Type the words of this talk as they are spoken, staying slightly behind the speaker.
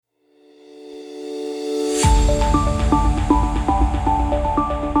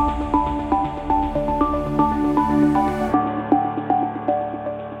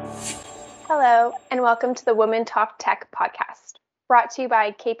and welcome to the Women Talk Tech podcast, brought to you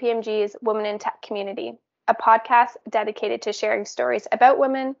by KPMG's Women in Tech community, a podcast dedicated to sharing stories about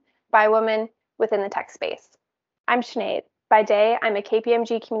women, by women, within the tech space. I'm Sinead. By day, I'm a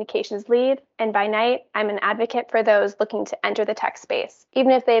KPMG communications lead, and by night, I'm an advocate for those looking to enter the tech space,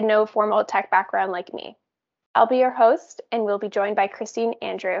 even if they have no formal tech background like me. I'll be your host, and we'll be joined by Christine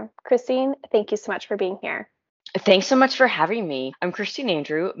Andrew. Christine, thank you so much for being here. Thanks so much for having me. I'm Christine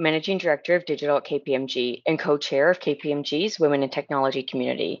Andrew, Managing Director of Digital at KPMG and co-chair of KPMG's Women in Technology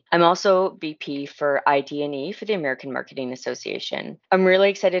community. I'm also VP for ID&E for the American Marketing Association. I'm really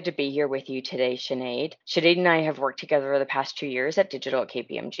excited to be here with you today, Sinead. Sinead and I have worked together the past 2 years at Digital at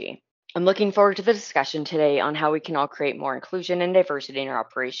KPMG. I'm looking forward to the discussion today on how we can all create more inclusion and diversity in our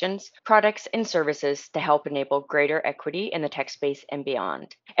operations, products, and services to help enable greater equity in the tech space and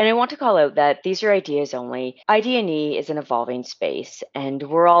beyond. And I want to call out that these are ideas only. ID&E is an evolving space, and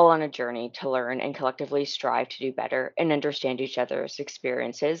we're all on a journey to learn and collectively strive to do better and understand each other's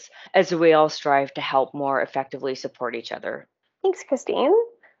experiences as we all strive to help more effectively support each other. Thanks, Christine.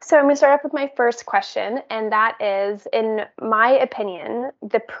 So I'm going to start off with my first question, and that is, in my opinion,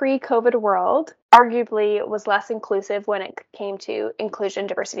 the pre-COVID world arguably was less inclusive when it came to inclusion,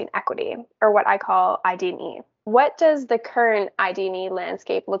 diversity, and equity, or what I call ID&E. What does the current ID&E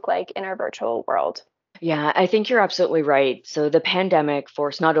landscape look like in our virtual world? Yeah, I think you're absolutely right. So the pandemic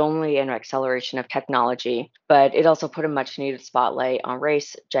forced not only an acceleration of technology, but it also put a much needed spotlight on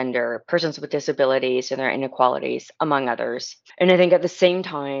race, gender, persons with disabilities, and their inequalities, among others. And I think at the same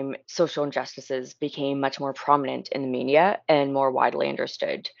time, social injustices became much more prominent in the media and more widely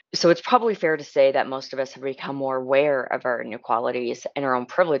understood. So it's probably fair to say that most of us have become more aware of our inequalities and our own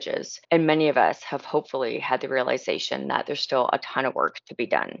privileges. And many of us have hopefully had the realization that there's still a ton of work to be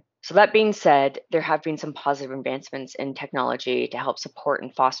done. So, that being said, there have been some positive advancements in technology to help support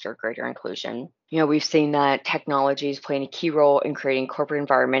and foster greater inclusion. We've seen that technology is playing a key role in creating corporate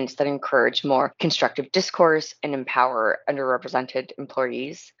environments that encourage more constructive discourse and empower underrepresented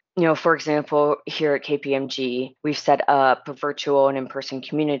employees. For example, here at KPMG, we've set up virtual and in person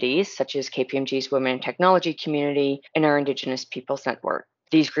communities such as KPMG's Women in Technology community and our Indigenous Peoples Network.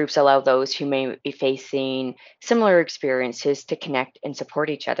 These groups allow those who may be facing similar experiences to connect and support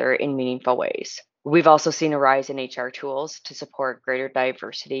each other in meaningful ways. We've also seen a rise in HR tools to support greater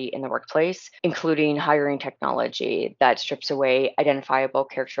diversity in the workplace, including hiring technology that strips away identifiable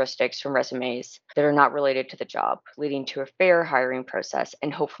characteristics from resumes that are not related to the job, leading to a fair hiring process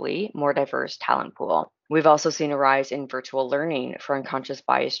and hopefully more diverse talent pool. We've also seen a rise in virtual learning for unconscious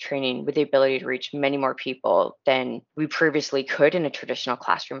bias training with the ability to reach many more people than we previously could in a traditional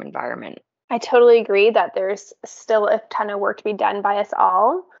classroom environment. I totally agree that there's still a ton of work to be done by us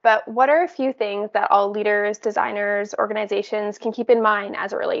all. But what are a few things that all leaders, designers, organizations can keep in mind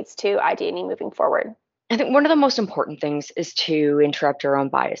as it relates to ID&E moving forward? I think one of the most important things is to interrupt our own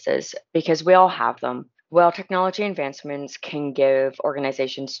biases because we all have them. While technology advancements can give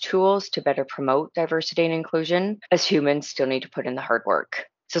organizations tools to better promote diversity and inclusion, as humans still need to put in the hard work.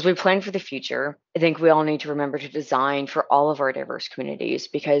 So, as we plan for the future, I think we all need to remember to design for all of our diverse communities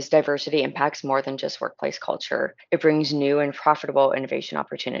because diversity impacts more than just workplace culture. It brings new and profitable innovation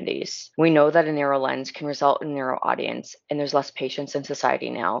opportunities. We know that a narrow lens can result in a narrow audience, and there's less patience in society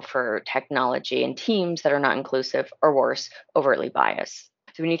now for technology and teams that are not inclusive or worse, overtly biased.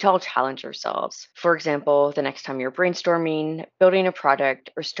 So we need to all challenge ourselves. For example, the next time you're brainstorming, building a product,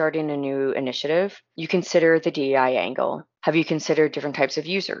 or starting a new initiative, you consider the DEI angle. Have you considered different types of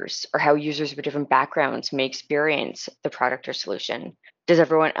users or how users with different backgrounds may experience the product or solution? Does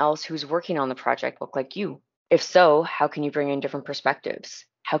everyone else who's working on the project look like you? If so, how can you bring in different perspectives?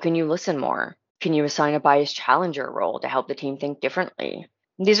 How can you listen more? Can you assign a biased challenger role to help the team think differently?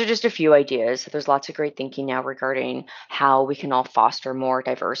 These are just a few ideas. There's lots of great thinking now regarding how we can all foster more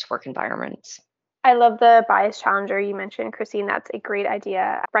diverse work environments. I love the bias challenger you mentioned, Christine. That's a great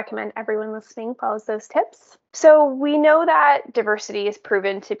idea. I recommend everyone listening follows those tips. So we know that diversity is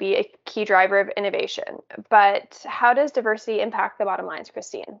proven to be a key driver of innovation, but how does diversity impact the bottom lines,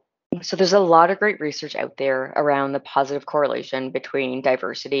 Christine? So there's a lot of great research out there around the positive correlation between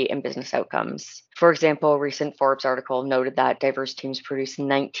diversity and business outcomes. For example, a recent Forbes article noted that diverse teams produce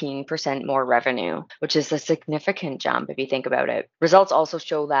 19% more revenue, which is a significant jump if you think about it. Results also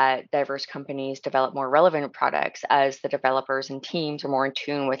show that diverse companies develop more relevant products as the developers and teams are more in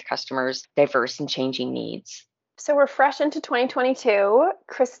tune with customers' diverse and changing needs. So we're fresh into 2022.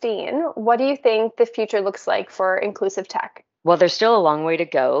 Christine, what do you think the future looks like for inclusive tech? While there's still a long way to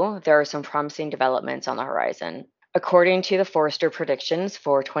go, there are some promising developments on the horizon. According to the Forrester predictions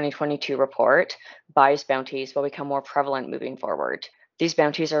for 2022 report, bias bounties will become more prevalent moving forward. These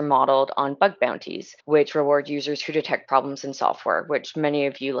bounties are modeled on bug bounties, which reward users who detect problems in software, which many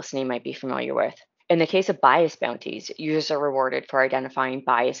of you listening might be familiar with. In the case of bias bounties, users are rewarded for identifying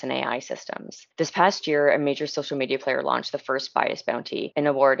bias in AI systems. This past year, a major social media player launched the first bias bounty and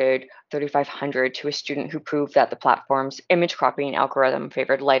awarded $3,500 to a student who proved that the platform's image cropping algorithm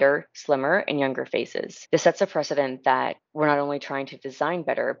favored lighter, slimmer, and younger faces. This sets a precedent that we're not only trying to design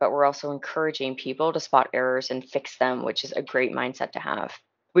better, but we're also encouraging people to spot errors and fix them, which is a great mindset to have.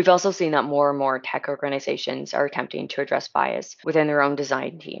 We've also seen that more and more tech organizations are attempting to address bias within their own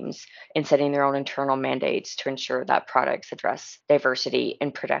design teams and setting their own internal mandates to ensure that products address diversity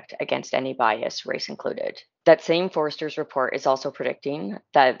and protect against any bias, race included. That same Forrester's report is also predicting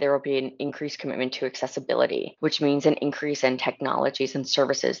that there will be an increased commitment to accessibility, which means an increase in technologies and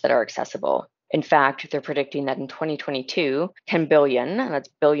services that are accessible. In fact, they're predicting that in 2022, 10 billion, and that's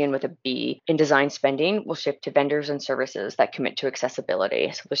billion with a B, in design spending will shift to vendors and services that commit to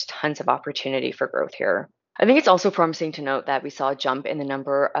accessibility. So there's tons of opportunity for growth here. I think it's also promising to note that we saw a jump in the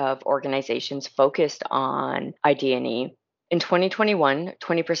number of organizations focused on ID&E. In 2021,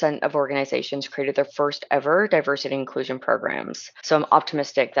 20% of organizations created their first ever diversity and inclusion programs. So I'm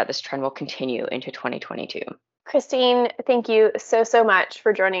optimistic that this trend will continue into 2022. Christine, thank you so much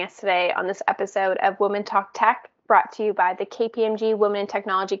for joining us today on this episode of Women Talk Tech, brought to you by the KPMG Women in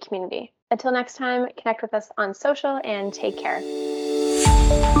Technology community. Until next time, connect with us on social and take care.